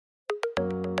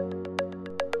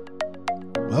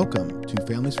Welcome to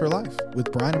Families for Life with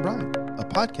Brian and Brian, a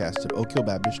podcast of Oak Hill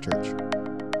Baptist Church.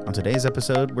 On today's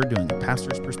episode, we're doing a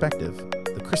pastor's perspective,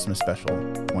 the Christmas special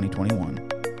 2021.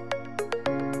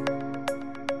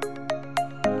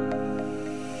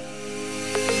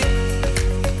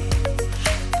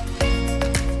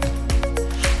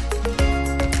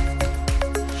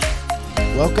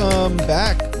 Welcome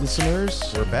back,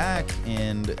 listeners. We're back,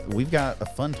 and we've got a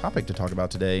fun topic to talk about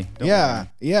today. Yeah,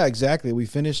 exactly. We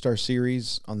finished our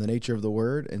series on the nature of the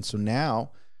word, and so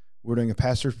now we're doing a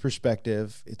pastor's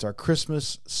perspective. It's our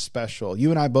Christmas special.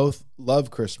 You and I both love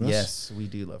Christmas. Yes, we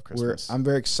do love Christmas. I'm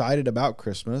very excited about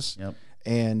Christmas. Yep.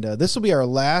 And this will be our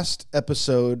last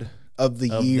episode of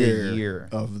the year.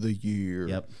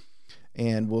 Yep.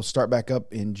 And we'll start back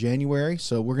up in January.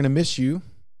 So we're going to miss you,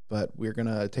 but we're going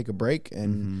to take a break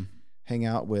and hang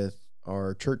out with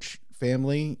our church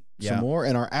family some more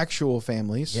and our actual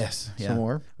families. Some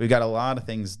more. We've got a lot of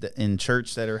things in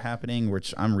church that are happening,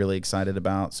 which I'm really excited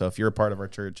about. So if you're a part of our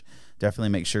church, definitely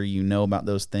make sure you know about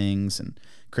those things, and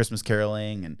Christmas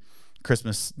caroling and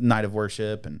Christmas night of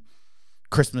worship and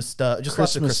Christmas stuff, just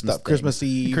lots of Christmas stuff. Christmas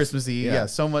Eve. Yeah,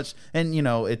 so much. And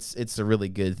it's a really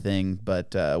good thing,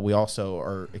 but we also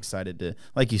are excited to,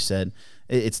 like you said,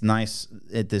 it's nice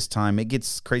at this time. It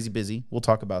gets crazy busy. We'll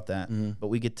talk about that, but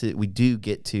we do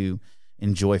get to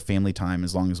enjoy family time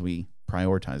as long as we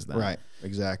prioritize that. Right,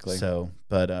 exactly. So,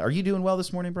 but are you doing well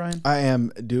this morning, Brian? I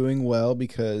am doing well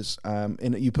because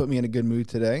you put me in a good mood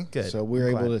today. Good. So we're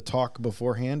able to talk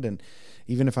beforehand, and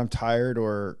even if I'm tired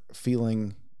or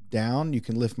feeling down, you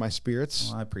can lift my spirits.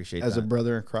 Well, I appreciate as that. a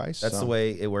brother in Christ. That's the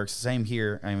way it works. Same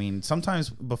here. I mean, sometimes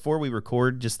before we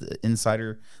record, just the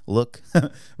insider look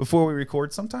before we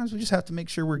record, sometimes we just have to make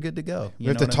sure we're good to go. We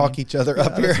have to talk each other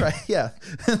up here. That's right. Yeah.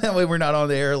 That way we're not on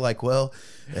the air like, well,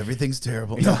 everything's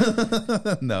terrible.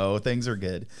 No, things are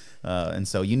good. And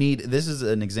so this is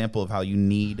an example of how you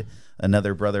need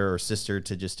another brother or sister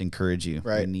to just encourage you.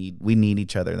 Right. We need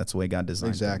each other. That's the way God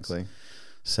designed exactly. things.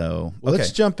 So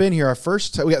let's jump in here.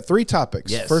 We got 3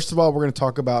 topics. Yes. First of all, we're going to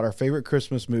talk about our favorite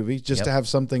Christmas movies, just to have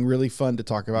something really fun to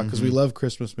talk about because we love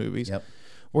Christmas movies. Yep.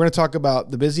 We're going to talk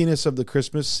about the busyness of the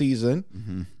Christmas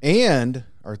season, and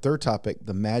our third topic,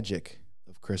 the magic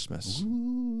of Christmas.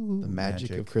 Ooh, the magic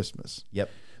of Christmas.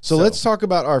 Yep. So let's talk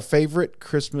about our favorite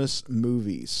Christmas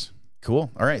movies.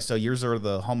 Cool. All right. So yours are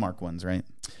the Hallmark ones, right?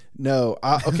 No.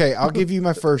 Okay. I'll give you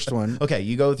my first one. Okay.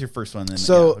 You go with your first one then.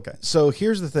 So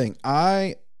here's the thing.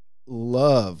 I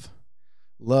love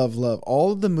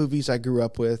all of the movies I grew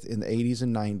up with in the 80s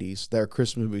and 90s that are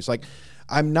Christmas movies. Like,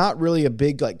 I'm not really a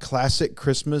big classic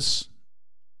Christmas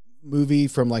movie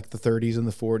from the 30s and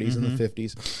the 40s and the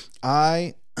 50s.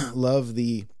 I love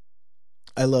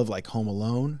Home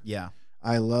Alone. Yeah.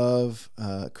 I love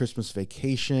Christmas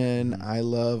Vacation. I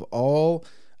love all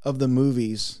of the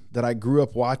movies that I grew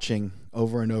up watching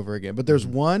over and over again. But there's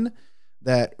one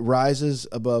that rises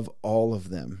above all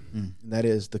of them. And that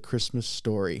is The Christmas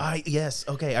Story. Yes.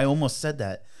 Okay. I almost said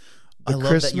that. The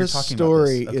Christmas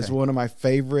Story is one of my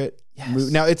favorite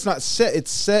movies. Now, it's not set. It's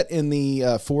set in the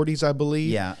 40s, I believe.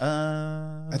 Yeah.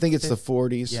 I think it's the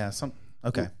 40s. Yeah.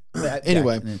 Okay.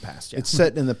 Anyway, in the past, it's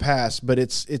set in the past, but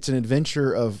it's an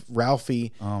adventure of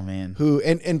Ralphie. Oh man, who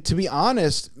and to be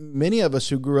honest, many of us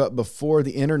who grew up before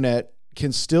the internet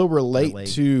can still relate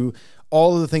to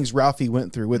all of the things Ralphie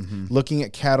went through with looking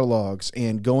at catalogs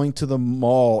and going to the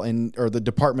mall or the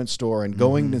department store and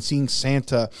going and seeing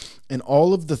Santa, and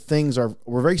all of the things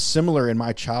were very similar in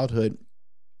my childhood,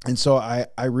 and so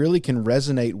I really can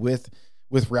resonate with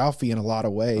Ralphie in a lot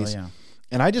of ways. Oh, yeah.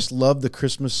 And I just love The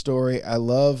Christmas Story. I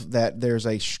love that there's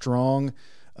a strong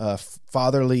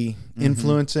fatherly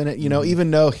influence in it.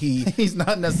 Even though he's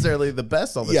not necessarily the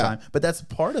best all the time, but that's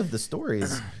part of the story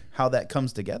is how that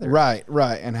comes together. Right.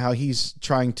 And how he's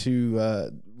trying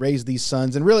to raise these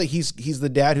sons. And really, he's the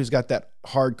dad who's got that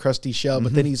hard, crusty shell,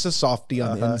 but then he's a softy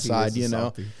on the inside,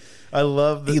 Softy. I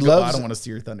love I don't want to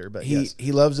steer thunder, but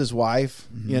he loves his wife,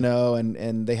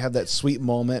 and they have that sweet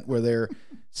moment where they're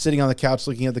sitting on the couch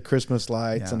looking at the Christmas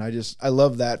lights, and I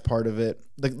love that part of it.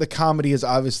 The comedy is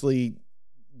obviously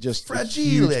just fragile. A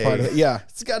huge part of it. Yeah,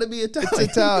 it's got to be Italian.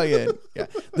 It's Italian. Yeah,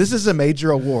 this is a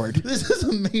major award. It's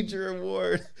a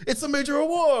major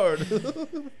award.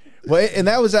 Well, and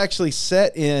that was actually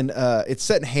set in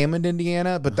Hammond,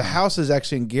 Indiana, but the house is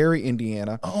actually in Gary,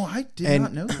 Indiana. Oh, I did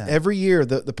not know that. Every year,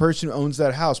 the person who owns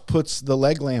that house puts the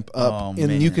leg lamp up,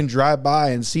 and you can drive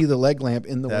by and see the leg lamp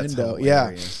in the window.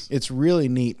 Hilarious. Yeah, it's really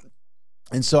neat.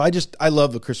 And so I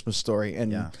love The Christmas Story,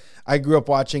 and I grew up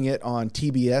watching it on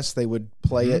TBS. They would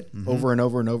play it over and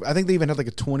over and over. I think they even had like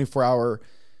a 24-hour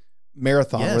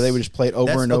marathon where they would just play it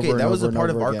over and over and over. That was a part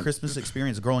of our again. Christmas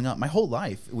experience growing up. My whole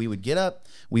life, we would get up,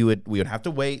 we would have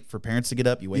to wait for parents to get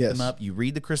up. You wake them up, you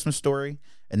read the Christmas story,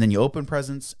 and then you open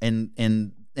presents, and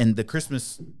the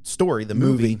Christmas story, the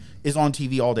movie is on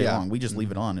TV all day long. We just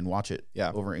leave it on and watch it.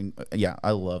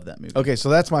 I love that movie. Okay, so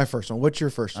that's my first one. What's your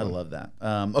first one? I love that.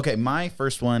 Okay, my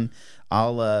first one,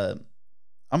 I'm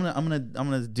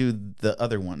gonna do the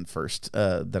other one first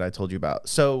that I told you about.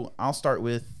 So I'll start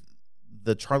with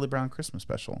the Charlie Brown Christmas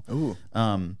special. Ooh.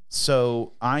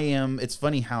 So it's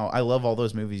funny how I love all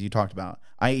those movies you talked about.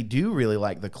 I do really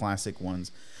like the classic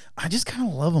ones. I just kind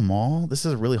of love them all. This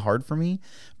is really hard for me,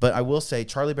 but I will say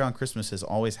Charlie Brown Christmas has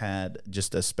always had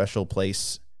just a special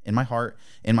place in my heart,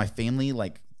 in my family.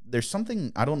 Like, there's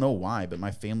something, I don't know why, but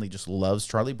my family just loves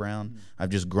Charlie Brown. I've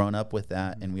just grown up with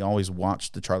that, and we always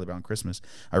watched the Charlie Brown Christmas.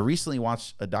 I recently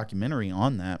watched a documentary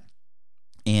on that,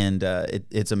 and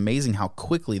it's amazing how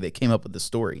quickly they came up with the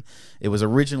story. It was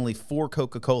originally for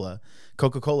Coca-Cola.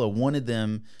 Coca-Cola wanted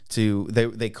them to,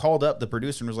 they called up the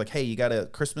producer and was like, hey, you got a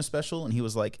Christmas special? And he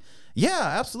was like,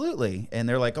 yeah, absolutely. And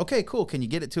they're like, okay, cool. Can you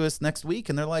get it to us next week?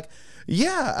 And they're like,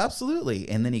 yeah, absolutely.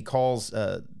 And then he calls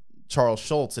Charles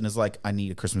Schultz and is like, I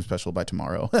need a Christmas special by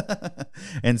tomorrow.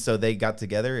 And so they got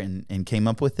together and came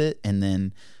up with it. And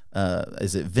then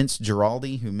is it Vince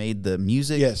Guaraldi who made the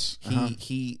music? Yes.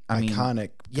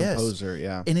 Iconic composer,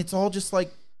 yeah. And it's all just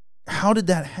like, how did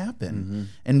that happen?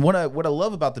 And what I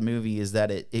love about the movie is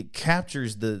that it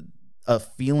captures a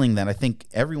feeling that I think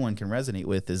everyone can resonate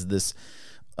with, is this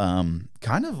kind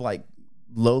of like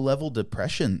low-level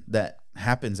depression that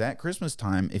happens at Christmas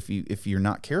time if you're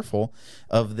not careful,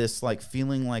 of this like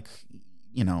feeling like,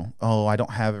 oh, I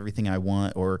don't have everything I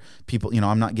want, or people,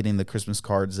 I'm not getting the Christmas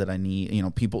cards that I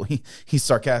need. People, he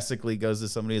sarcastically goes to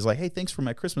somebody who's like, hey, thanks for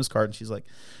my Christmas card. And she's like,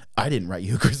 I didn't write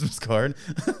you a Christmas card.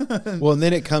 Well, and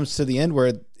then it comes to the end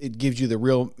where it gives you the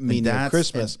real meaning of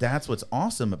Christmas. That's what's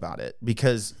awesome about it,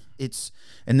 because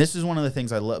and this is one of the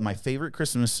things I love. My favorite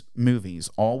Christmas movies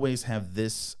always have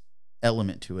this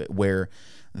element to it where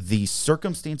the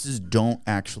circumstances don't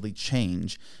actually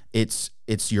change. It's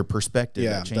your perspective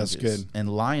that changes. That's good. And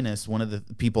Linus, one of the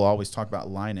people always talk about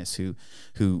Linus,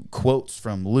 who quotes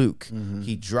from Luke.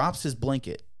 He drops his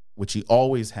blanket, which he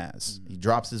always has. He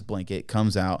drops his blanket,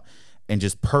 comes out, and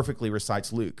just perfectly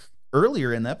recites Luke.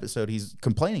 Earlier in the episode, he's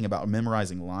complaining about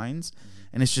memorizing lines,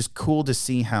 and it's just cool to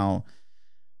see how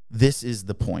this is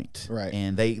the point. Right.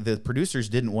 And the producers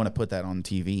didn't want to put that on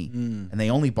TV, and they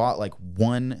only bought like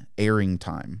one airing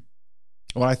time.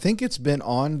 Well, I think it's been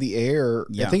on the air.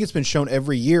 Yeah. I think it's been shown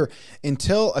every year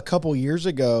until a couple years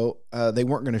ago. They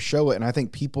weren't going to show it, and I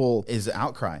think people is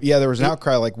outcry. Yeah, there was an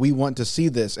outcry like, we want to see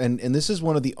this, and this is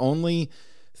one of the only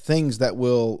things that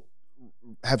will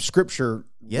have scripture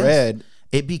read.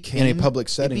 It became in a public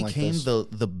setting. It became like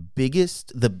this. the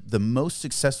biggest, the most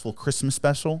successful Christmas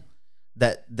special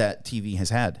that TV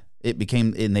has had. It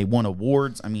became, and they won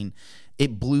awards. I mean,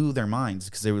 it blew their minds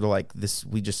because they were like,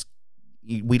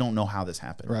 we don't know how this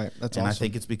happened. Right. That's and awesome. I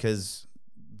think it's because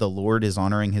the Lord is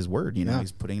honoring his word.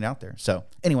 He's putting it out there. So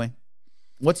anyway,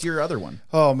 what's your other one?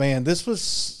 Oh man, this was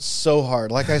so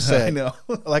hard. Like I said, I know.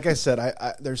 Like I said,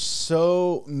 I there's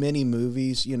so many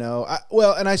movies, and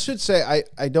I should say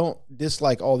I don't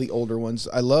dislike all the older ones.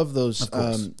 I love those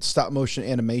stop motion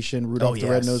animation, Rudolph the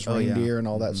Red-Nosed Reindeer and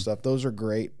all that stuff. Those are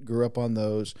great. Grew up on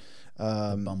those.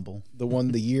 Bumble.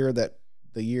 The year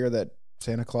that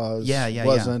Santa Claus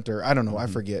wasn't, or I don't know, I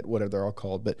forget what they're all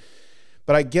called, but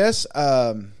I guess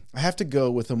I have to go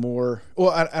with a more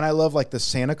and I love like the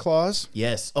Santa Claus.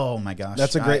 Yes. Oh my gosh,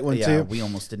 that's a great one too. We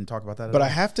almost didn't talk about that. But I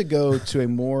have to go to a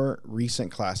more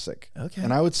recent classic. Okay.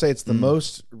 And I would say it's the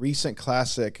most recent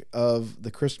classic of the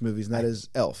Christmas movies, and that is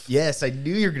Elf. Yes, I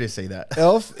knew you were going to say that.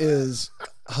 Elf is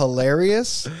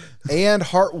hilarious and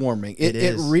heartwarming.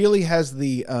 It really has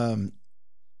the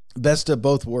best of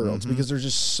both worlds because there's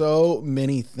just so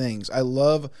many things. I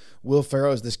love Will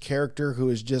Ferrell as this character who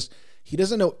is just, he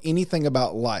doesn't know anything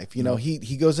about life.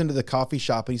 He goes into the coffee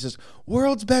shop and he says,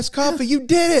 "World's best coffee. You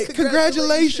did it.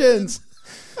 Congratulations."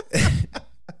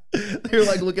 They're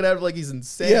like looking at him like he's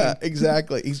insane. Yeah,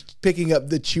 exactly. He's picking up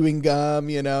the chewing gum,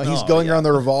 he's going around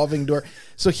the revolving door.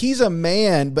 So he's a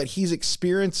man, but he's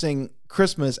experiencing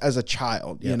Christmas as a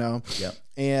child, Yep.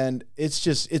 And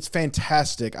it's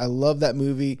fantastic. I love that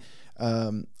movie.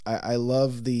 I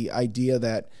love the idea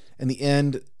that in the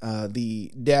end,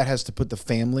 the dad has to put the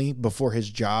family before his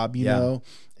job,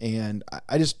 and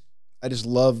I just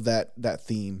love that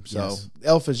theme. So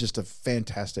Elf is just a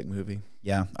fantastic movie.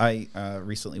 Yeah, I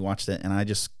recently watched it, and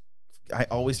I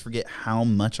always forget how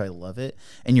much I love it.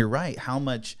 And you're right, how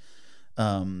much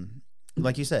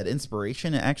like you said,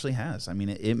 inspiration it actually has. I mean,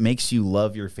 it makes you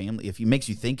love your family. If it makes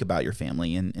you think about your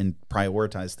family and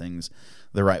prioritize things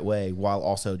the right way while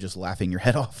also just laughing your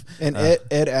head off. And Ed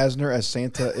Asner as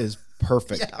Santa is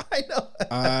perfect. Yeah, I know.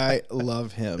 I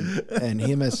love him, and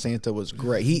him as Santa was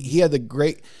great. He had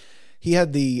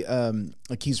the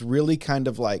like he's really kind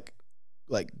of like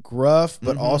gruff,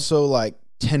 but also like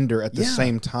tender at the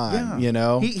same time. You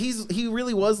know, he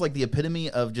really was like the epitome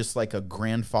of just like a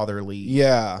grandfatherly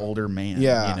older man.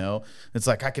 You know, it's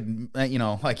like I could like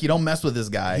you don't mess with this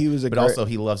guy. He was also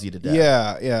he loves you to death.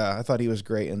 Yeah. I thought he was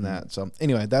great in that. So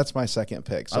anyway, that's my second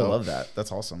pick. So I love that.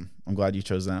 That's awesome. I'm glad you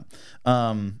chose that.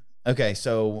 Okay,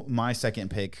 so my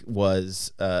second pick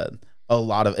was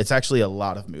it's actually a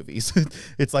lot of movies.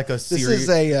 It's like a series.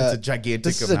 It's a gigantic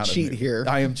this is amount a cheat of here.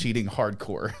 I am cheating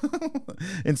hardcore.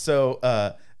 And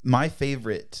so my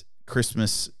favorite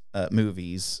Christmas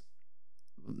movies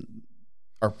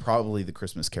are probably The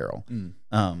Christmas Carol.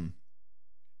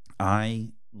 I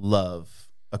love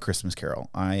A Christmas Carol.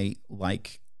 I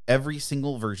like every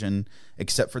single version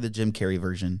except for the Jim Carrey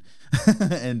version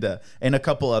and a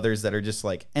couple others that are just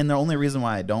like, and the only reason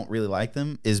why I don't really like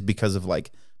them is because of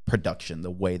like production,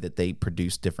 the way that they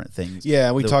produce different things.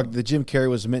 Yeah, we talked. The Jim Carrey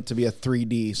was meant to be a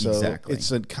 3D, so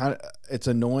it's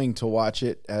annoying to watch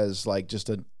it as like just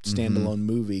a standalone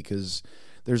movie because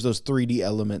there's those 3D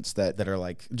elements that are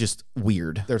like just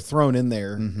weird. They're thrown in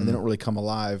there and they don't really come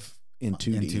alive in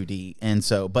 2D. And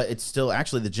so, but it's still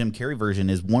actually the Jim Carrey version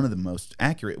is one of the most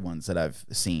accurate ones that I've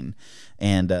seen,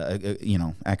 and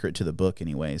accurate to the book,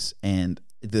 anyways. And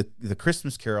the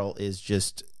Christmas Carol is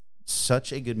just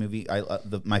such a good movie.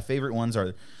 My favorite ones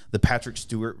are the Patrick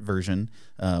Stewart version,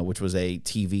 which was a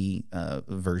TV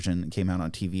version. It came out on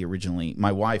TV originally.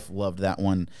 My wife loved that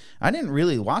one. I didn't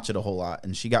really watch it a whole lot,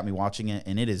 and she got me watching it,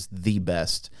 and it is the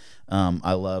best.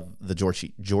 I love the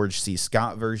George C.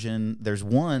 Scott version. There's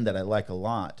one that I like a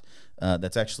lot.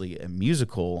 That's actually a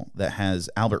musical that has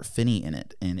Albert Finney in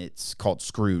it, and it's called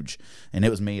Scrooge, and it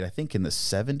was made, I think, in the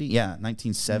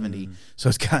 1970. So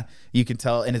it's got, you can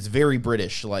tell, and it's very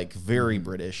British, like very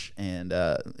British, and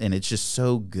it's just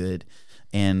so good.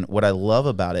 And what I love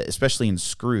about it, especially in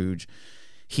Scrooge,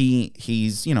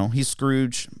 he's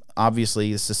Scrooge.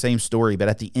 Obviously, it's the same story, but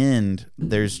at the end,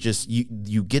 there's just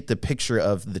you get the picture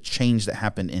of the change that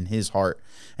happened in his heart,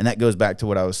 and that goes back to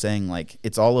what I was saying. Like,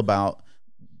 it's all about,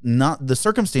 not the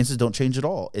circumstances don't change at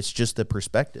all. It's just the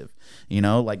perspective.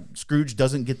 Like Scrooge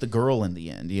doesn't get the girl in the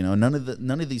end.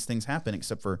 None of these things happen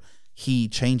except for he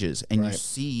changes. And you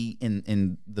see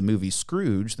in the movie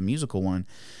Scrooge, the musical one,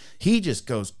 he just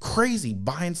goes crazy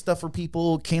buying stuff for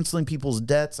people, canceling people's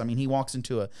debts. I mean, he walks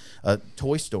into a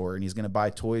toy store and he's going to buy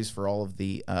toys for all of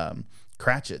the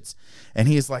Cratchits, and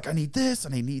he's like, I need this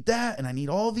and I need that and I need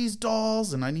all these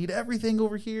dolls and I need everything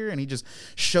over here, and he just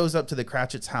shows up to the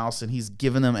Cratchits house and he's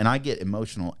giving them, and I get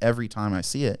emotional every time I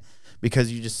see it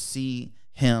because you just see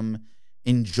him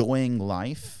enjoying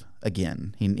life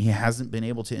again. He hasn't been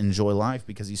able to enjoy life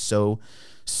because he's so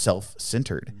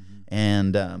self-centered.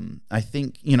 And I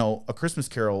think A Christmas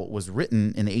Carol was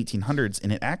written in the 1800s,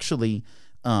 and it actually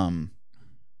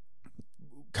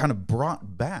kind of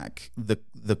brought back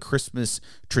the Christmas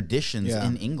traditions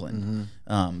in England.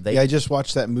 I just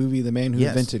watched that movie, The Man Who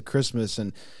Invented Christmas,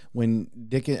 and when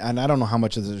Dickens, and I don't know how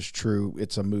much of this is true,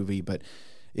 it's a movie, but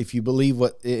if you believe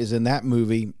what is in that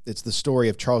movie, it's the story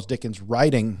of Charles Dickens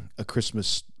writing a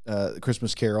Christmas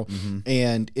Carol,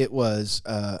 and it was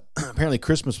apparently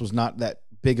Christmas was not that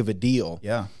big of a deal.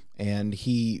 Yeah. And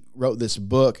he wrote this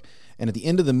book, and at the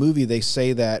end of the movie, they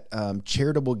say that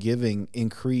charitable giving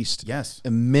increased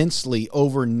immensely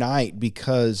overnight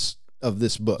because of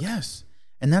this book. Yes.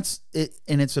 And that's it.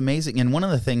 And it's amazing. And one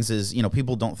of the things is,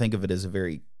 people don't think of it as a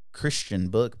very Christian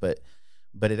book, but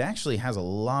it actually has a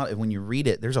lot of, when you read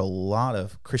it, there's a lot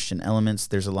of Christian elements.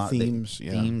 There's a lot of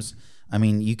themes. I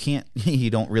mean, you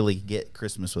don't really get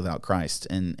Christmas without Christ,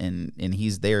 and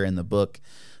he's there in the book,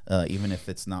 even if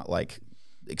it's not like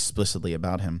explicitly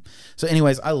about him. So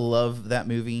anyways, I love that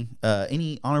movie.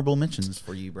 Any honorable mentions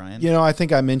for you, Brian? I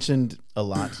think I mentioned a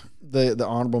lot the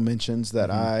honorable mentions that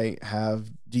I have.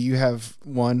 Do you have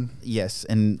one? Yes,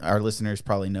 and our listeners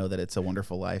probably know that it's A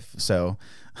Wonderful Life, so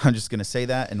I'm just going to say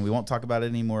that, and we won't talk about it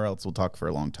anymore, else we'll talk for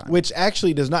a long time. Which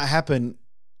actually does not happen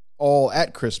all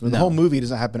at Christmas. No. The whole movie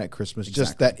doesn't happen at Christmas. Exactly.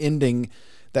 Just that ending,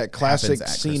 that classic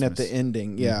scene Christmas. At the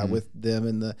ending, with them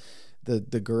and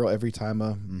the girl, every time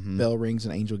a bell rings,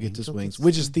 an angel gets his wings,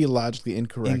 which is theologically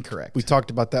incorrect. We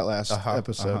talked about that last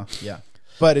episode. Yeah.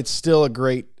 But it's still a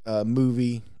great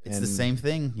movie. It's the same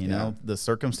thing, you know. The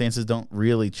circumstances don't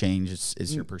really change.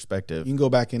 It's your perspective. You can go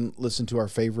back and listen to our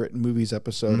favorite movies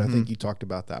episode. I think you talked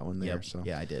about that one there. So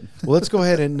yeah, I did. Well, let's go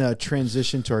ahead and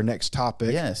transition to our next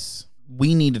topic. Yes,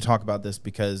 we need to talk about this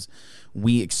because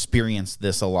we experience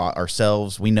this a lot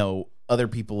ourselves. We know other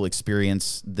people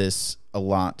experience this a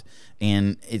lot,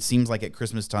 and it seems like at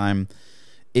Christmas time,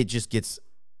 it just gets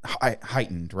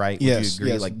heightened, right? Would Yes, you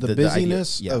agree? yes. Like the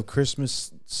busyness of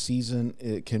Christmas season,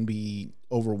 it can be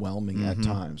overwhelming at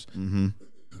times.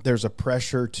 There's a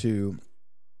pressure to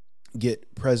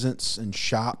get presents and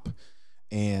shop,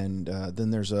 and then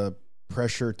there's a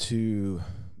pressure to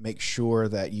make sure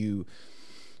that you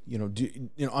know,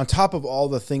 on top of all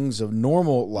the things of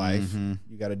normal life,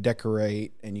 you got to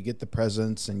decorate and you get the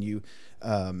presents and you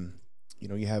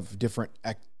have different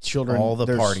children. All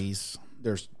the parties.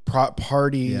 There's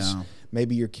parties. Yeah.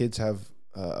 Maybe your kids have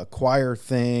a choir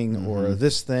thing or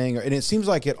this thing. And it seems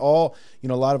like it all, a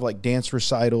lot of like dance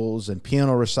recitals and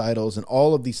piano recitals and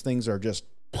all of these things are just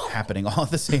happening all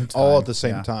at the same time. All at the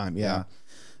same time, yeah.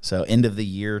 So end of the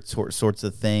year sorts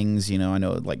of things, I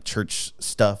know like church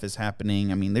stuff is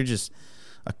happening. I mean, they're just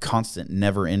a constant,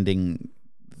 never ending,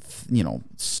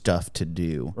 stuff to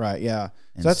do. Right. Yeah.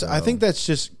 So I think that's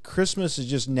just, Christmas is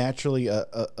just naturally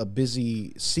a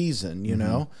busy season, you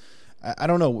know? I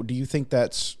don't know. Do you think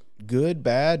that's good,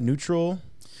 bad, neutral?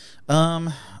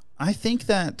 I think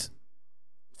that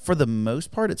for the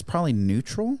most part, it's probably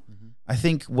neutral. I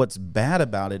think what's bad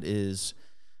about it is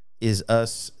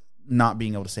us not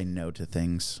being able to say no to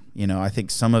things. I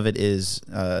think some of it is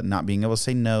not being able to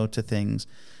say no to things.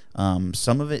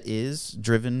 Some of it is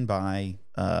driven by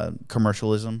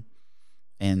commercialism,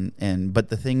 but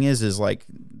the thing is like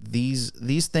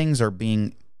these things are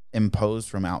being imposed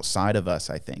from outside of us,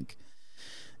 I think.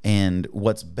 And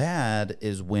what's bad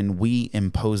is when we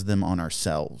impose them on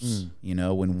ourselves.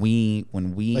 When we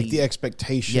like the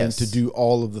expectation to do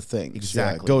all of the things.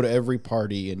 Exactly. Yeah, go to every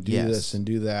party and do this and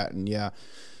do that, and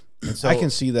And so I can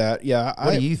see that. Yeah.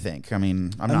 What do you think? I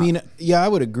mean, I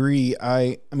would agree.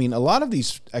 I mean, a lot of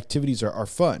these activities are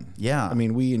fun. Yeah. I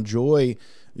mean, we enjoy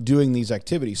doing these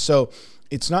activities. So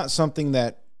it's not something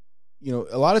that,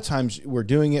 a lot of times we're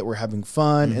doing it, we're having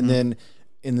fun. And then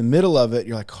in the middle of it,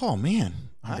 you're like, oh man,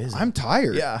 I'm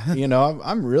tired. Yeah.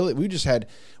 I'm really,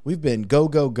 we've been go,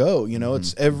 go, go,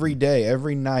 it's every day,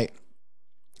 every night.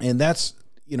 And that's,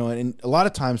 and a lot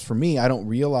of times for me, I don't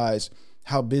realize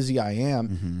how busy I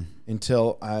am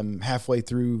until I'm halfway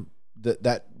through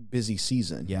that busy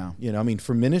season. Yeah.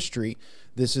 For ministry,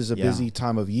 this is a busy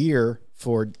time of year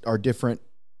for our different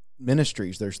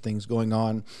ministries. There's things going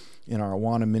on in our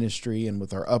Awana ministry and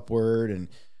with our Upward, and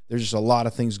there's just a lot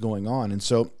of things going on. And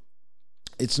so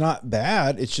it's not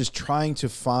bad. It's just trying to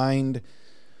find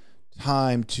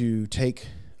time to take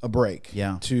a break,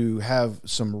 to have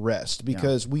some rest,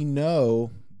 because we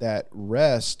know that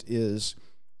rest is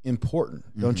important,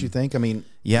 don't you think? I mean,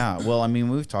 well,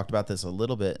 we've talked about this a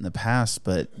little bit in the past,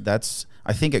 but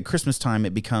I think at Christmas time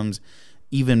it becomes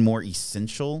even more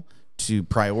essential to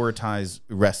prioritize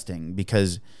resting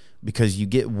because you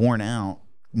get worn out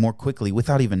more quickly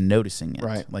without even noticing it,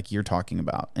 right? Like you're talking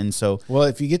about. And so, well,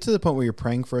 if you get to the point where you're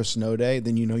praying for a snow day,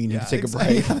 then you need to take a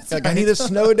break. Like, I need a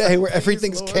snow day where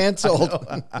everything's canceled.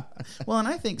 Well, and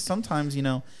I think sometimes,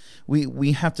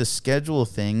 we have to schedule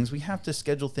things. We have to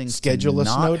schedule things schedule to a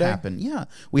not snow day? happen. Yeah,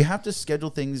 we have to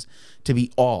schedule things to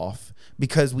be off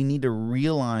because we need to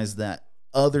realize that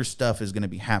other stuff is going to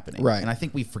be happening. Right. And I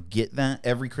think we forget that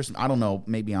every Christmas. I don't know,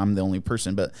 maybe I'm the only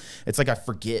person, but it's like I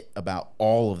forget about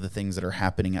all of the things that are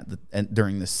happening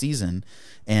during the season.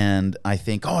 And I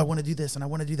think, I want to do this and I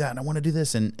want to do that and I want to do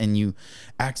this. And you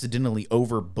accidentally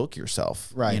overbook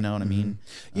yourself. Right. You know what I mean?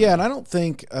 Yeah. And I don't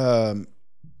think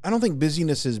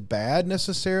busyness is bad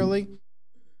necessarily,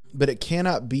 but it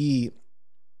cannot be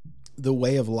the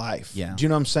way of life. Yeah. Do you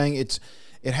know what I'm saying?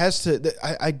 It has to,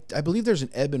 I believe there's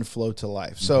an ebb and flow to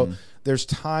life. So there's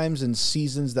times and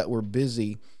seasons that we're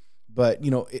busy, but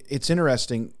it's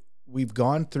interesting. We've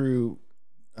gone through,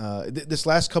 this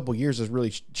last couple of years has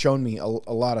really shown me a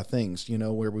lot of things,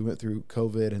 where we went through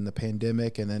COVID and the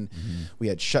pandemic, and then we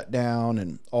had shutdown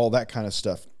and all that kind of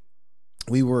stuff.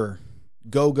 We were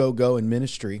go, go, go in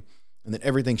ministry, and then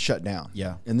everything shut down.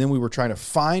 Yeah. And then we were trying to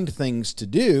find things to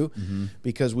do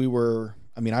because we were,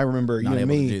 I remember not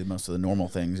able to do most of the normal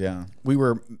things. Yeah. We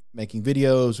were making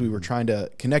videos. We were trying to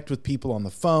connect with people on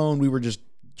the phone. We were just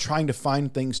trying to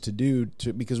find things to do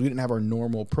because we didn't have our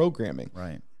normal programming.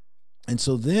 Right. And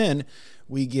so then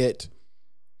we get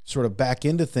sort of back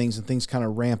into things and things kind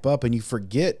of ramp up and you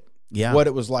forget what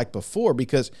it was like before,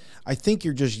 because I think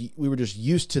we were just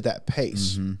used to that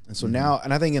pace. And so now,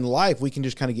 and I think in life we can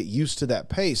just kind of get used to that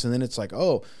pace, and then it's like,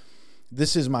 oh,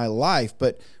 this is my life,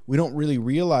 but we don't really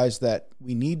realize that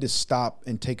we need to stop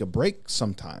and take a break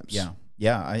sometimes.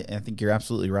 Yeah. I think you're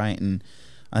absolutely right. And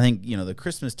I think, the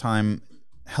Christmas time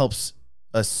helps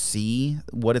us see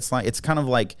what it's like. It's kind of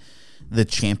like the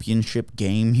championship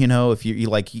game, if you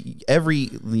like every,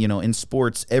 in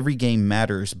sports, every game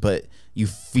matters, but you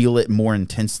feel it more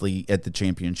intensely at the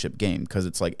championship game because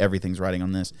it's like everything's riding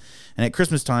on this. And at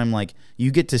Christmas time, like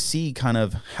you get to see kind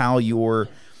of how your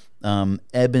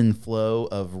ebb and flow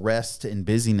of rest and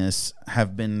busyness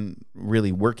have been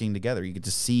really working together. You get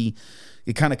to see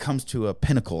it kind of comes to a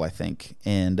pinnacle, I think.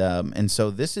 And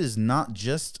so this is not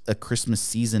just a Christmas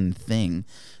season thing.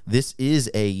 This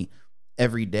is a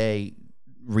everyday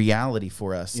reality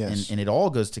for us. And it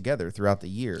all goes together throughout the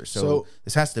year. So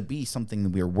this has to be something that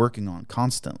we are working on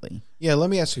constantly. Yeah. Let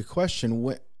me ask you a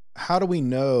question. How do we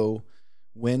know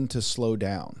when to slow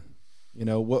down?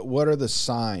 What are the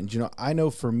signs? I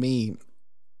know for me,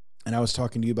 and I was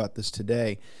talking to you about this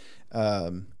today,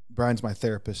 Brian's my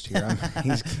therapist here.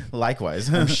 He's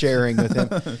likewise. I'm sharing with him.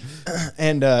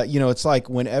 And, it's like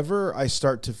whenever I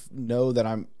start to know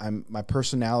that my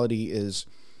personality is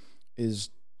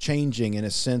changing in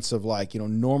a sense of like,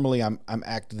 normally I'm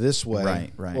act this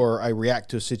way, right. Or I react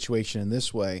to a situation in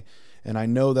this way. And I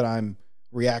know that I'm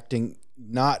reacting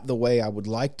not the way I would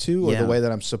like to, or the way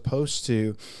that I'm supposed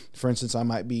to. For instance, I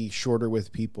might be shorter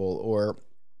with people, or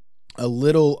a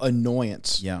little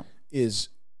annoyance is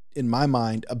in my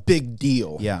mind a big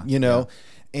deal.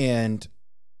 And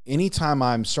anytime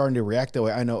I'm starting to react that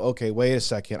way, I know, okay, wait a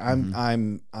second.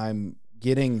 I'm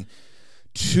getting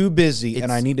too busy, and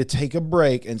I need to take a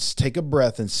break and take a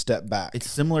breath and step back.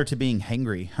 It's similar to being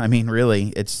hangry. I mean,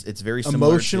 really, it's very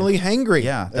similar. Emotionally hangry.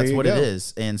 Yeah, that's what it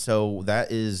is. And so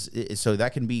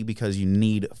that can be because you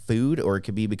need food, or it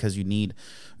could be because you need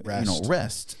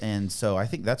rest. And so I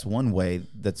think that's one way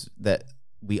that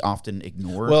we often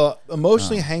ignore. Well,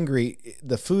 emotionally hangry,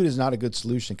 the food is not a good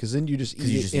solution, because then you just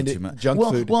eat too much junk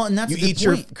food. Well, and that's you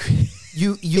the point.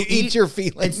 You eat your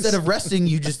feelings instead of resting.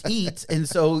 You just eat, and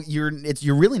so you're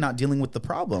really not dealing with the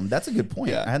problem. That's a good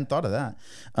point. I hadn't thought of that.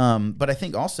 But I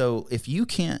think also if you're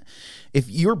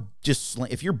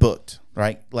booked,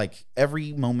 right, like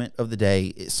every moment of the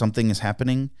day something is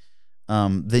happening,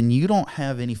 then you don't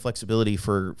have any flexibility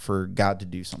for God to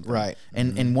do something. Right.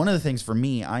 And one of the things for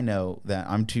me, I know that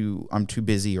I'm too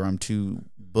busy, or I'm too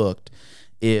booked.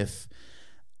 If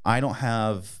I don't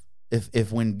have,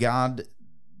 if when God,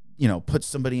 puts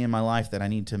somebody in my life that I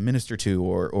need to minister to,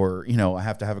 or I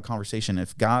have to have a conversation,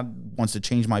 if God wants to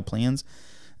change my plans,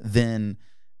 then,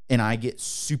 and I get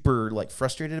super like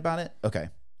frustrated about it, okay,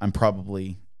 I'm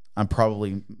probably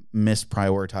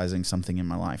misprioritizing something in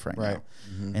my life right now.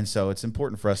 And so it's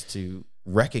important for us to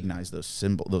recognize those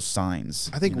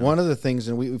signs. I think one of the things,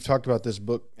 and we've talked about this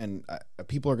book, and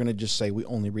people are going to just say we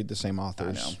only read the same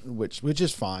authors, which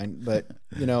is fine. But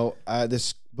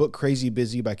this book, Crazy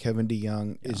Busy by Kevin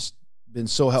DeYoung, has been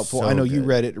so helpful. I know you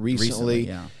read it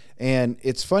recently. And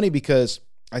it's funny because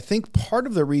I think part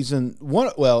of the reason,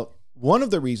 one of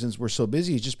the reasons we're so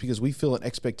busy is just because we feel an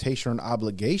expectation or an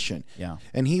obligation.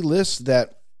 And he lists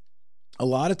that a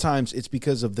lot of times it's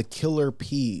because of the killer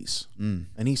P's.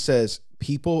 And he says,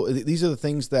 these are the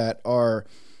things that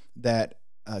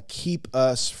keep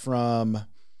us from,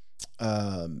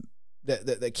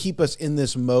 that keep us in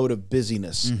this mode of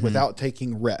busyness without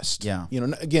taking rest.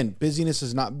 Again, busyness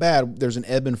is not bad. There's an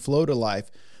ebb and flow to life.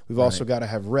 We've also got to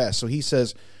have rest. So he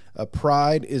says,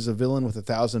 pride is a villain with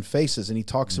 1,000 faces. And he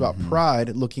talks about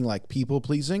pride looking like people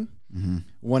pleasing,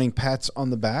 wanting pats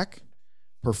on the back,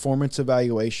 performance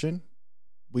evaluation.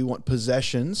 We want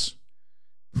possessions,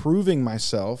 proving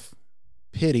myself,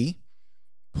 pity,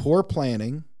 poor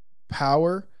planning,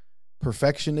 power,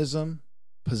 perfectionism,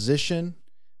 position,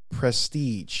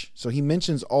 prestige. So he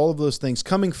mentions all of those things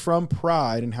coming from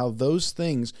pride, and how those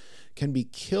things can be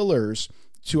killers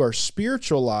to our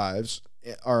spiritual lives,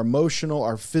 our emotional,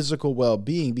 our physical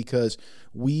well-being, because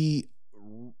we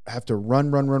have to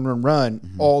run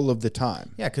all of the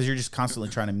time. Yeah, because you're just constantly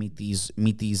trying to meet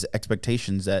these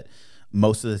expectations that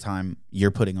most of the time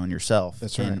you're putting on yourself.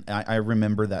 That's right. And I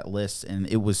remember that list, and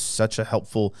it was such a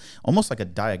helpful, almost like a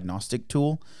diagnostic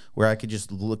tool, where I could just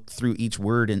look through each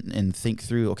word and think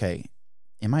through, okay,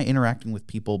 am I interacting with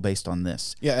people based on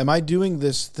this? Yeah, am I doing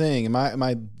this thing? Am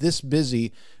I this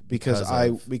busy because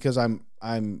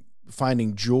I'm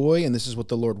finding joy and this is what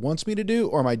the Lord wants me to do,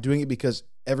 or am I doing it because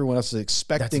everyone else is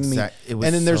expecting me? And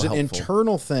then there's an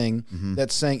internal thing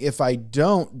that's saying, if I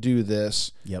don't do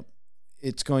this,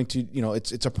 it's going to,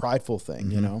 it's a prideful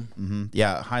thing,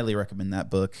 Yeah, I highly recommend that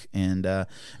book. And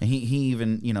he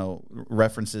even,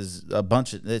 references a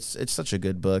bunch of, it's such a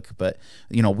good book, but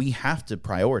we have to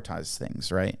prioritize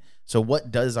things, right? So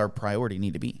what does our priority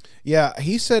need to be? Yeah,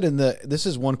 he said this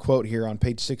is one quote here on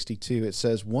page 62. It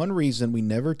says, "One reason we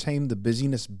never tame the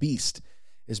busyness beast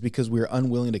is because we are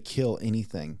unwilling to kill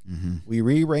anything. We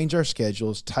rearrange our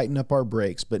schedules, tighten up our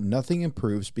brakes, but nothing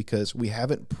improves because we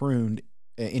haven't pruned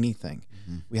anything.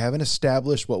 We haven't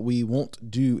established what we won't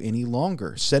do any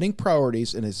longer. Setting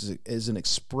priorities is an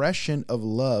expression of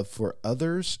love for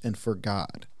others and for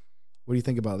God." What do you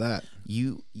think about that?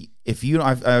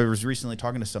 I was recently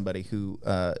talking to somebody who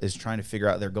is trying to figure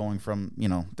out, they're going from,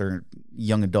 they're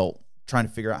young adult, trying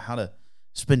to figure out how to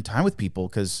spend time with people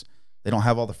because they don't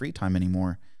have all the free time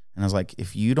anymore. And I was like,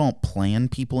 if you don't plan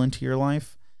people into your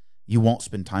life, you won't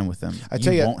spend time with them.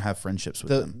 You won't have friendships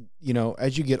with them.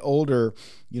 As you get older,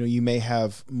 you may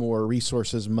have more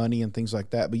resources, money, and things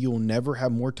like that, but you will never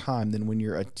have more time than when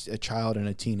you're a child and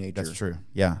a teenager. That's true.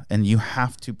 Yeah. And you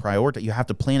have to prioritize. You have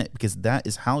to plan it because that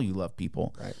is how you love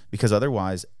people. Right. Because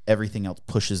otherwise, everything else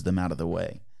pushes them out of the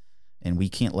way. And we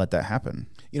can't let that happen.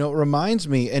 It reminds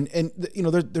me, and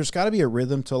there's got to be a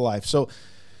rhythm to life. So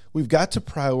we've got to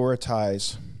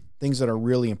prioritize things that are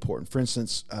really important. For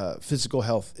instance, physical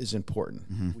health is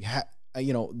important. We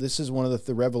this is one of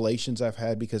the revelations I've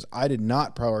had because I did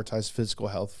not prioritize physical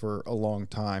health for a long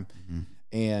time,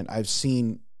 and I've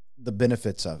seen the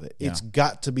benefits of it. Yeah. It's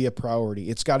got to be a priority.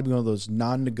 It's got to be one of those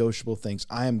non-negotiable things.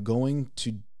 I am going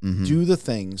to do the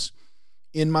things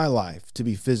in my life to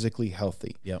be physically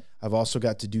healthy. Yep. I've also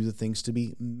got to do the things to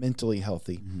be mentally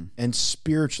healthy and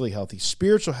spiritually healthy.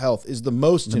 Spiritual health is the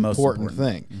most important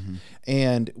thing.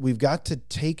 And we've got to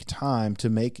take time to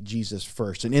make Jesus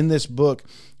first. And in this book,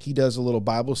 he does a little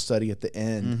Bible study at the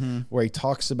end where he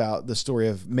talks about the story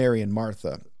of Mary and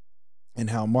Martha. And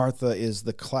how Martha is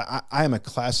I am a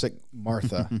classic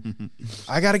Martha.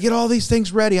 I got to get all these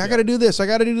things ready. I got to do this. I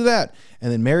got to do that.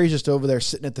 And then Mary's just over there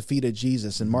sitting at the feet of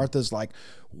Jesus. And Martha's like,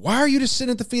 why are you just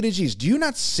sitting at the feet of Jesus? Do you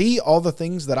not see all the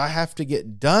things that I have to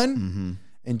get done?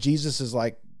 And Jesus is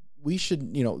like, we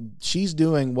should, she's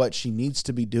doing what she needs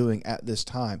to be doing at this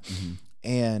time.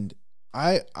 And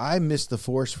I miss the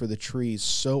forest for the trees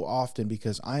so often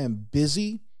because I am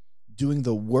busy doing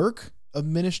the work of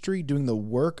ministry, doing the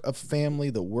work of family,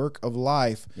 the work of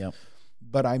life. Yep.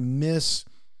 But I miss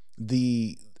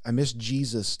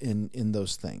Jesus in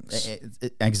those things.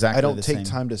 Exactly. I don't take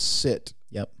time to sit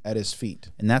at his feet.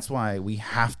 And that's why we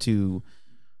have to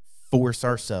force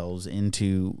ourselves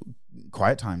into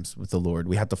quiet times with the Lord.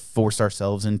 We have to force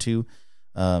ourselves into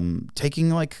taking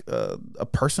like a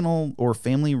personal or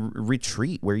family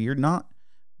retreat where you're not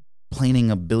planning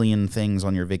a billion things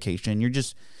on your vacation. You're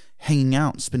just hanging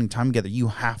out, spending time together. You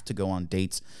have to go on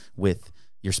dates with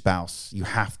your spouse. You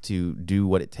have to do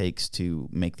what it takes to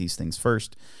make these things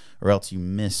first, or else you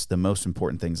miss the most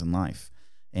important things in life.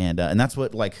 And that's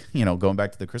what, going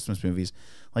back to the Christmas movies,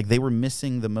 they were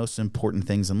missing the most important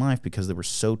things in life because they were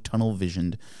so tunnel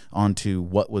visioned onto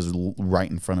what was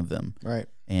right in front of them. Right.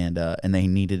 And they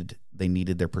needed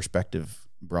their perspective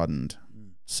broadened.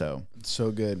 So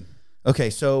good. Okay.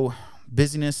 So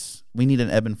busyness, we need an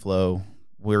ebb and flow.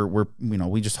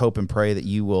 We just hope and pray that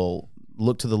you will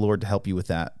look to the Lord to help you with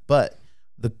that. But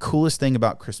the coolest thing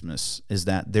about Christmas is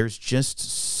that there's just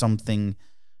something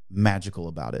magical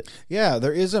about it. Yeah,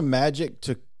 there is a magic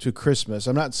to Christmas.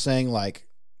 I'm not saying like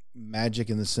magic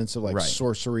in the sense of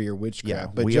sorcery or witchcraft. Yeah,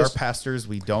 but we are pastors.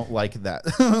 We don't like that.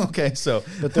 Okay, so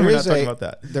but we're not talking about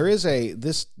that. There is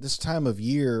this time of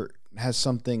year has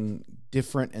something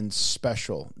different and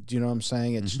special. Do you know what I'm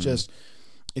saying? It's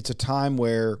it's a time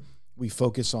where we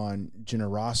focus on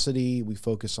generosity. We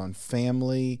focus on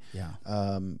family. Yeah.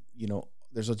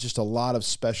 There's just a lot of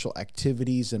special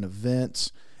activities and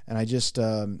events, and I just,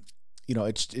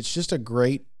 it's just a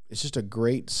great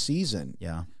season.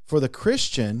 Yeah. For the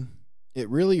Christian, it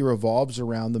really revolves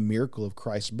around the miracle of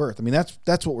Christ's birth. I mean,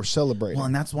 that's what we're celebrating. Well,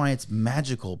 and that's why it's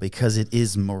magical, because it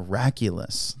is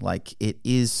miraculous. Like, it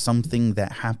is something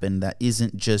that happened that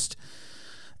isn't just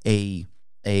a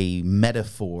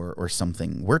metaphor or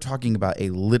something. We're talking about a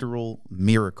literal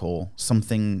miracle,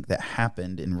 something that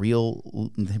happened in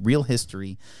real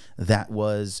history that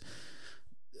was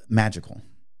magical,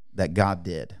 that God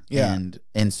did. Yeah.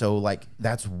 And so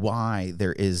that's why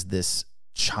there is this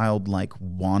childlike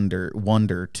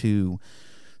wonder to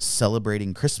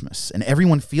celebrating Christmas, and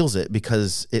everyone feels it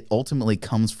because it ultimately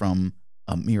comes from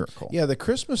a miracle. Yeah, the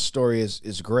Christmas story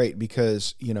is great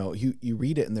because you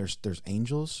read it and there's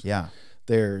angels. Yeah.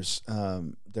 There's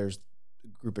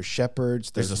group of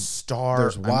shepherds. There's a star.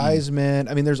 There's wise men.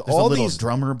 I mean, there's all a little these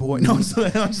drummer boy. No, I'm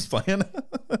just playing.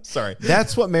 Sorry.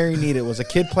 That's what Mary needed, was a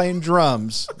kid playing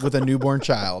drums with a newborn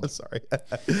child. Sorry.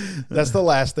 That's the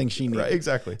last thing she needed. Right,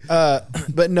 exactly.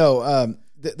 But no,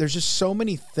 there's just so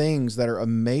many things that are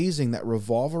amazing that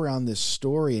revolve around this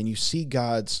story, and you see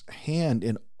God's hand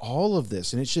in all of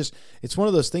this. And it's one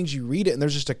of those things, you read it and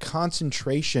there's just a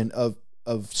concentration of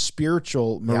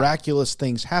spiritual, miraculous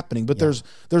things happening. But there's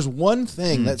one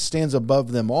thing that stands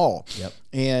above them all. Yep.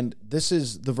 And this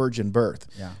is the virgin birth.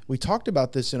 Yeah. We talked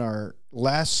about this in our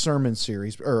last sermon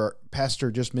series, or our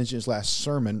pastor just mentioned his last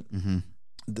sermon.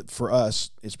 Mm-hmm. For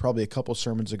us, it's probably a couple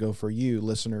sermons ago for you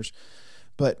listeners.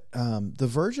 But the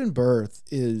virgin birth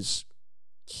is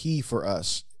key for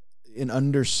us in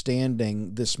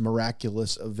understanding this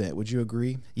miraculous event. Would you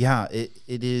agree? Yeah, it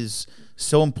is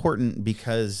so important,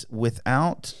 because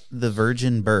without the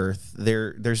virgin birth,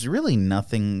 there's really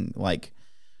nothing like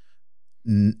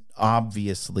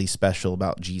obviously special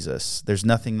about Jesus. There's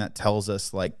nothing that tells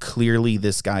us like clearly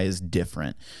this guy is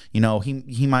different. You know,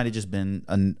 he might have just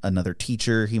been another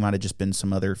teacher. He might have just been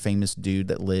some other famous dude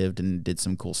that lived and did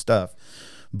some cool stuff.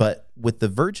 But with the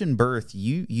virgin birth,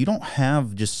 you don't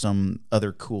have just some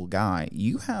other cool guy.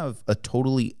 You have a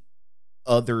totally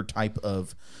other type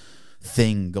of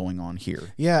thing going on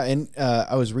here. Yeah, and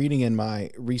I was reading in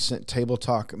my recent Table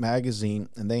Talk magazine,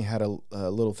 and they had a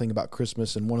little thing about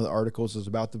Christmas, and one of the articles was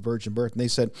about the virgin birth. And they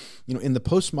said, you know, in the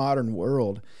postmodern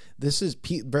world, this is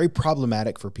very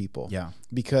problematic for people. Yeah.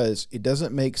 Because it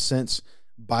doesn't make sense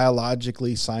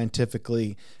biologically,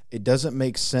 scientifically. It doesn't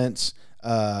make sense.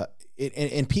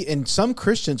 And some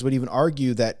Christians would even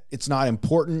argue that it's not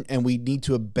important and we need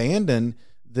to abandon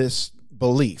this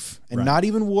belief and not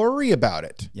even worry about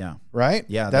it. Yeah. Right?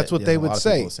 Yeah. That's what they would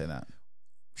say. People say that.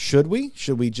 Should we?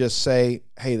 Should we just say,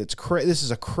 hey, this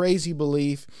is a crazy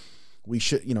belief. We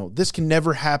should, this can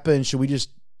never happen. Should we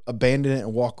just abandon it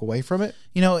and walk away from it?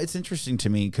 You know, it's interesting to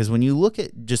me because when you look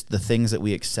at just the things that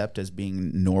we accept as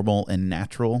being normal and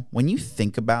natural, when you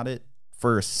think about it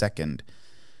for a second,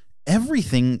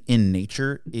 everything in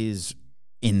nature is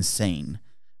insane.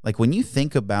 Like when you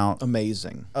think about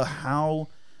amazing how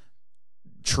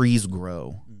trees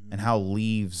grow and how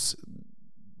leaves,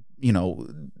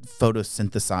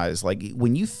 photosynthesize. Like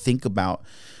when you think about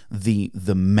the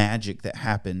magic that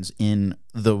happens in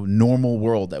the normal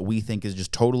world that we think is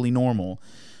just totally normal,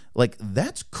 like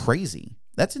that's crazy.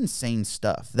 That's insane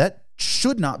stuff. That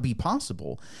should not be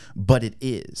possible, but it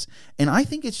is. And I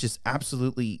think it's just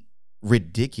absolutely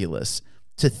ridiculous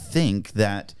to think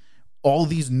that all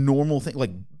these normal things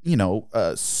like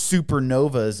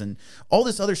supernovas and all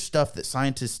this other stuff that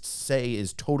scientists say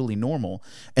is totally normal,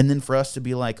 and then for us to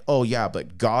be like, oh yeah,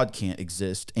 but God can't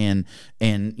exist, and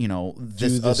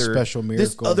this other special miracle,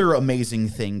 this other amazing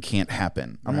thing can't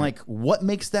happen. I'm like, what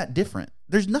makes that different?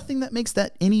 There's nothing that makes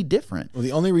that any different. Well,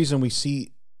 the only reason we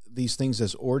see these things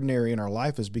as ordinary in our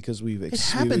life is because we've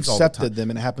accepted them,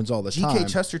 and it happens all the time. G.K.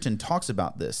 Chesterton talks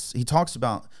about this. He talks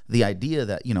about the idea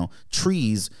that,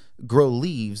 trees grow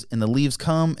leaves and the leaves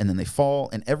come and then they fall.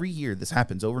 And every year this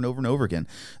happens over and over and over again.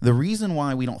 The reason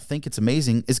why we don't think it's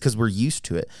amazing is because we're used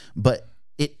to it. But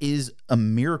it is a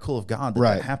miracle of God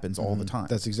that happens all the time.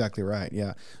 That's exactly right.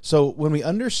 Yeah. So when we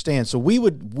understand, we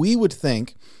would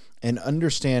think and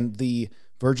understand the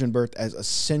virgin birth as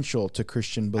essential to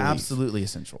Christian belief. Absolutely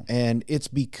essential. And it's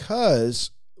because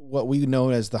what we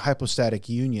know as the hypostatic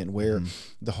union, where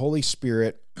the Holy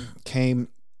Spirit came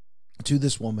to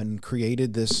this woman and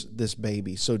created this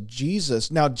baby. So Jesus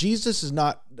is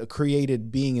not a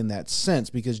created being in that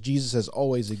sense, because Jesus has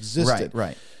always existed.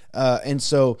 Right. And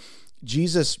so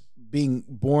Jesus being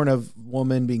born of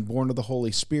woman, being born of the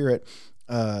Holy Spirit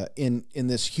in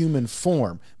this human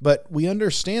form. But we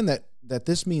understand that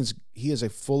this means he is a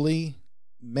fully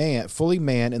man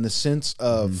in the sense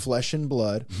of flesh and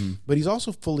blood, but he's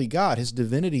also fully God. His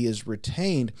divinity is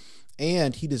retained,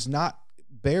 and he does not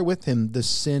bear with him the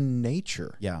sin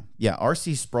nature. Yeah.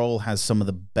 R.C. Sproul has some of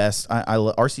the best.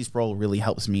 R.C. Sproul really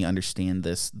helps me understand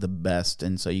this the best,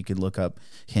 and so you could look up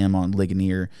him on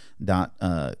Ligonier.com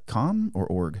or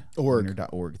org.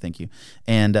 Ligonier.org. Thank you.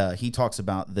 And he talks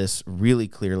about this really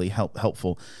clearly,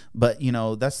 helpful. But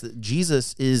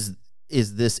Jesus is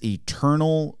this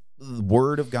eternal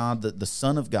Word of God, the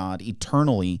Son of God,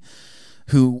 eternally,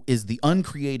 who is the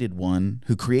uncreated one,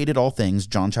 who created all things.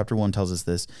 John chapter 1 tells us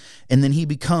this. And then he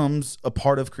becomes a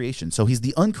part of creation. So he's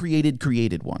the uncreated,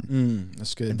 created one.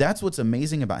 That's good. And that's what's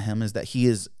amazing about him, is that he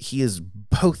is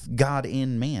both God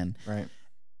and man. Right.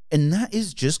 And that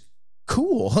is just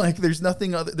cool. Like there's no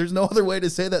other way to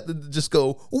say that than to just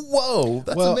go, whoa,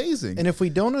 that's amazing. And if we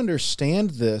don't understand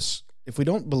this, if we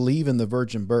don't believe in the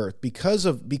virgin birth, because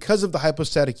of the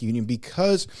hypostatic union,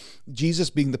 because Jesus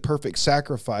being the perfect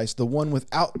sacrifice, the one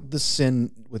without the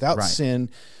sin, sin,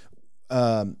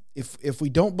 if we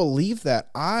don't believe that,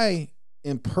 I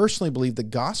personally believe the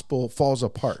gospel falls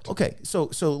apart. Okay, so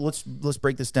let's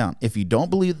break this down. If you don't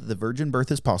believe that the virgin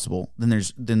birth is possible, then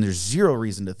there's zero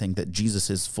reason to think that Jesus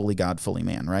is fully God, fully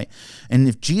man, right? And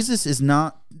if Jesus is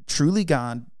not truly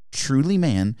God, truly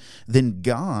man, then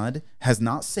God has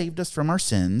not saved us from our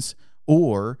sins,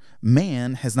 or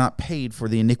man has not paid for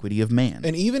the iniquity of man.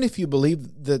 And even if you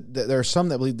believe that there are some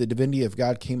that believe the divinity of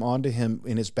God came onto him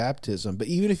in his baptism, but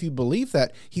even if you believe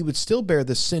that, he would still bear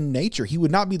the sin nature. He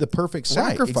would not be the perfect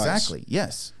sacrifice. Right, exactly.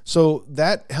 Yes. So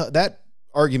that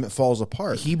argument falls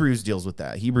apart. Hebrews deals with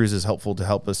that. Hebrews is helpful to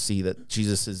help us see that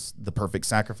Jesus is the perfect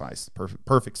sacrifice,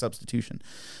 perfect substitution.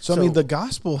 So I mean, the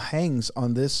gospel hangs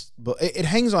on this.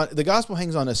 The gospel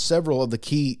hangs on several of the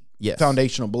key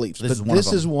foundational beliefs.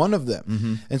 This is one of them.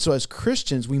 Mm-hmm. And so as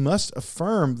Christians, we must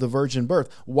affirm the virgin birth.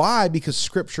 Why? Because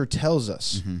Scripture tells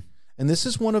us. Mm-hmm. And this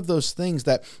is one of those things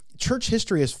that church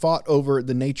history has fought over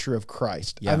the nature of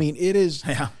Christ. Yeah. I mean,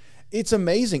 it's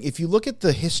amazing. If you look at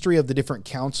the history of the different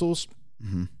councils,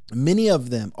 mm-hmm. many of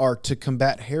them are to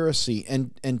combat heresy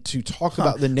and to talk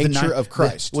about the nature of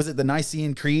Christ. Was it the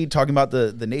Nicene Creed talking about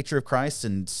the nature of Christ?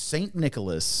 And Saint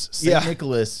Nicholas,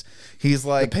 he's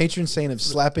like the patron saint of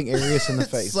slapping Arius in the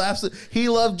face. He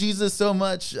loved Jesus so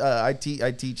much. I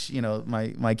teach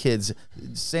my kids,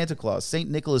 Santa Claus, Saint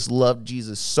Nicholas loved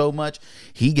Jesus so much.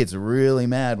 He gets really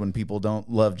mad when people don't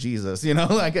love Jesus.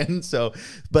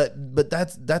 But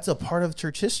that's a part of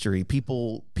church history.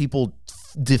 People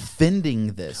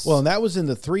defending this. Well, and that was in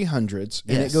the 300s,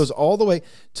 and it goes all the way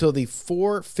till the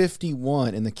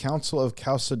 451 in the Council of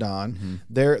Chalcedon. Mm-hmm.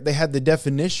 There, they had the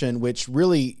definition, which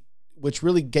really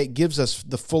gives us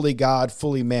the fully God,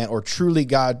 fully man, or truly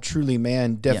God, truly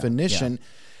man definition.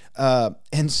 Yeah.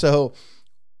 And so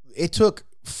it took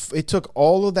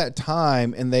all of that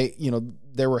time, and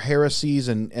there were heresies,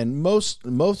 and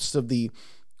most of the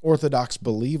Orthodox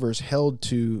believers held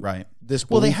to this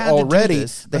belief already.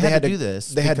 They had to do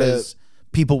this because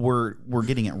people were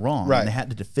getting it wrong, right? And they had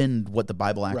to defend what the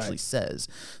Bible actually says.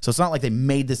 So it's not like they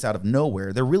made this out of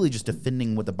nowhere. They're really just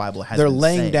defending what the Bible has. They're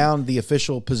laying down the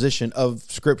official position of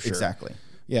Scripture. Exactly.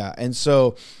 Yeah, and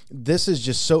so this is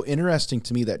just so interesting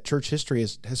to me that church history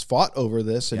has fought over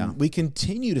this, and we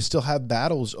continue to still have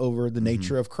battles over the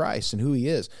nature of Christ and who He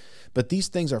is. But these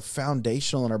things are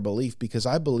foundational in our belief, because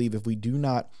I believe if we do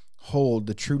not hold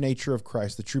the true nature of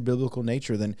Christ, the true biblical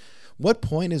nature, then what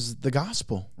point is the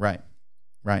gospel? Right.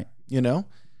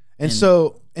 And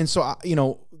so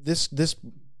this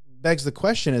begs the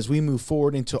question, as we move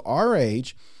forward into our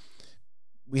age,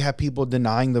 we have people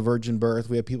denying the virgin birth.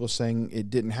 We have people saying it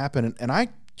didn't happen. And I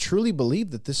truly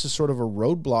believe that this is sort of a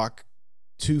roadblock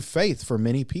to faith for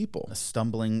many people. A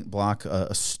stumbling block,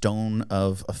 a stone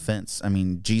of offense. I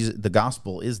mean, Jesus, the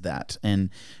gospel is that, and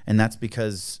that's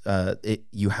because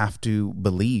you have to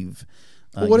believe.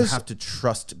 You have to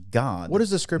trust God. What does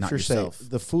the Scripture say?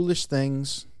 The foolish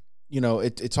things.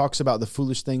 It talks about the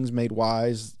foolish things made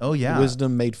wise. Oh yeah,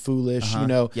 wisdom made foolish.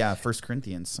 Uh-huh. 1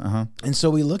 Corinthians. Uh-huh. And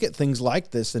so we look at things like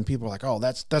this, and people are like, "Oh,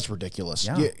 that's ridiculous.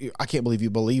 Yeah. I can't believe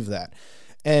you believe that."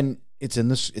 And it's in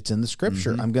the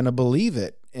Scripture. Mm-hmm. I'm going to believe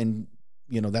it, and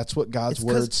that's what God's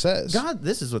word says. God,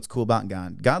 this is what's cool about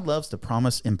God. God loves to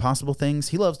promise impossible things.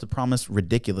 He loves to promise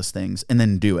ridiculous things and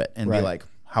then do it and be like,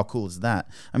 how cool is that?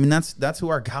 I mean, that's who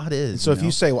our God is. And so if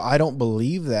you say, well, I don't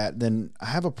believe that, then I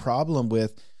have a problem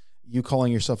with you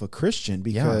calling yourself a Christian,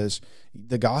 because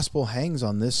the gospel hangs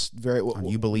on this on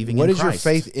you believing in Christ. What is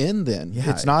your faith in then? Yeah.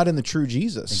 It's not in the true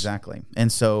Jesus. Exactly.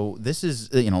 And so this is,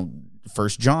 1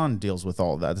 John deals with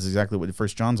all of that. This is exactly what 1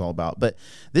 John's all about. But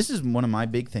this is one of my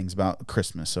big things about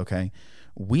Christmas, okay?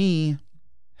 We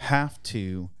have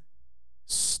to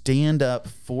stand up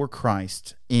for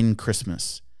Christ in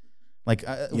Christmas. Like,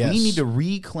 we need to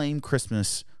reclaim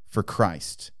Christmas for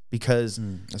Christ. Because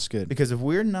that's good. Because if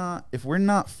we're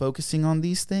not focusing on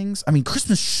these things, I mean,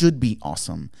 Christmas should be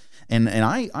awesome. And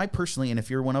I personally, and if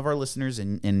you're one of our listeners,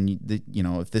 and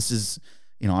if this is,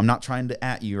 I'm not trying to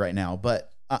at you right now,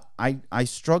 but I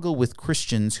struggle with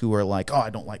Christians who are like, oh, I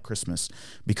don't like Christmas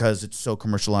because it's so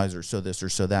commercialized or so this or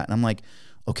so that. And I'm like,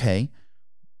 okay,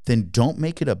 then don't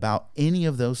make it about any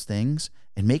of those things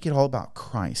and make it all about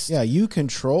Christ. Yeah, you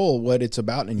control what it's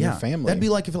about in your family. That'd be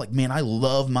like if man, I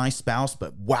love my spouse,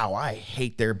 but wow, I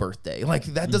hate their birthday. Like,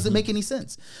 that doesn't make any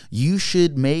sense. You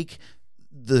should make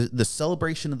the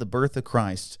celebration of the birth of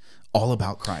Christ all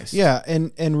about Christ. Yeah,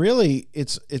 and really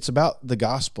it's about the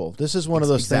gospel. This is one of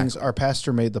those things our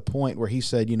pastor made the point where he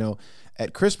said,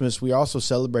 at Christmas we're also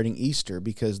celebrating Easter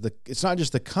because it's not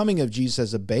just the coming of Jesus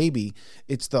as a baby,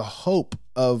 it's the hope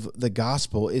of the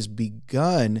gospel is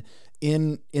begun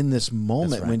in this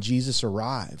moment when Jesus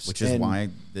arrives. Which is why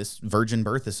this virgin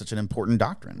birth is such an important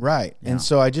doctrine. Right. Yeah. And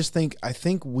so I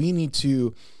think we need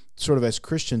to sort of as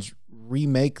Christians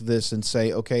remake this and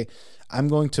say, okay, I'm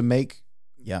going to make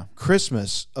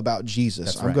Christmas about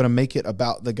Jesus. I'm going to make it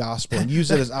about the gospel and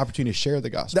use it as an opportunity to share the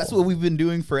gospel. That's what we've been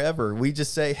doing forever. We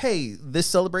just say, hey, this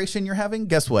celebration you're having,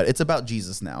 guess what? It's about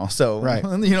Jesus now. So,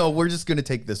 we're just going to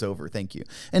take this over. Thank you.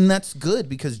 And that's good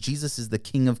because Jesus is the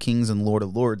King of Kings and Lord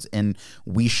of Lords, and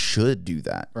we should do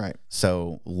that. Right.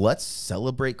 So let's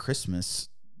celebrate Christmas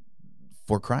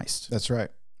for Christ. That's right.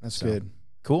 That's good.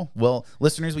 Cool. Well,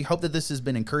 listeners, we hope that this has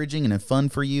been encouraging and fun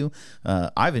for you.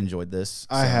 I've enjoyed this.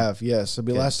 I have, yes. It'll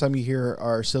be the last time you hear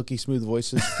our silky smooth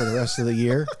voices for the rest of the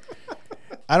year.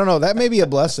 I don't know. That may be a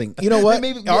blessing. You know what?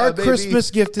 Our Christmas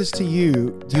gift is to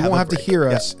you. You won't have to hear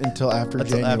us until after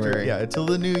January. Until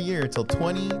the new year, until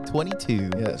 2022.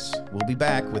 Yes. We'll be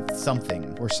back with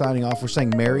something. We're signing off. We're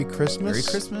saying Merry Christmas. Merry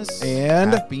Christmas.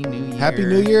 And Happy New Year. Happy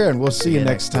New Year, and we'll see you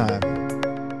next time.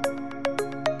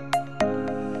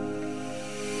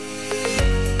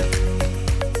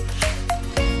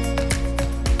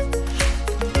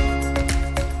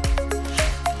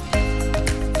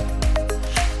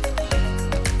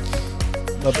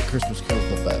 Love that Christmas Carol's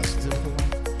the best.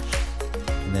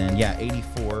 And then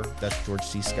 84. That's George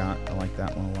C. Scott. I like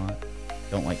that one a lot.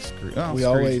 Don't like Scrooge. Oh, we Scrooge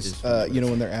always,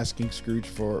 when they're asking Scrooge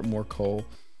for more coal,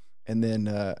 and then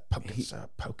poke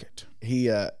it.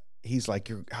 He's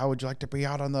like, how would you like to be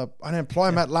out on the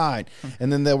unemployment line?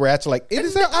 And then the rats are like, it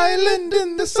is an island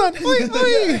in the sun.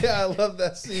 Yeah, I love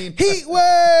that scene. Heat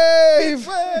wave.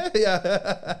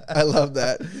 Yeah, I love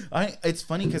that. It's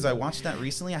funny because I watched that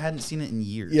recently. I hadn't seen it in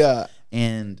years. Yeah,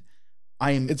 and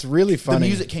it's really funny. The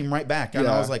music came right back, and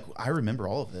I was like, I remember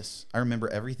all of this. I remember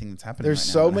everything that's happening. There's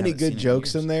so many good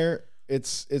jokes in there.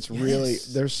 It's really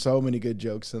there's so many good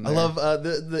jokes in there. I love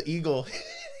the eagle.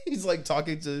 He's like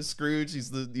talking to Scrooge. He's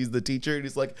the teacher, and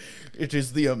he's like, "It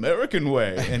is the American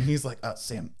way," and he's like,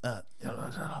 "Sam,"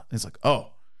 he's like, "Oh,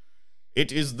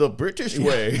 it is the British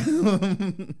way."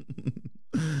 And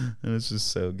it's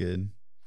just so good.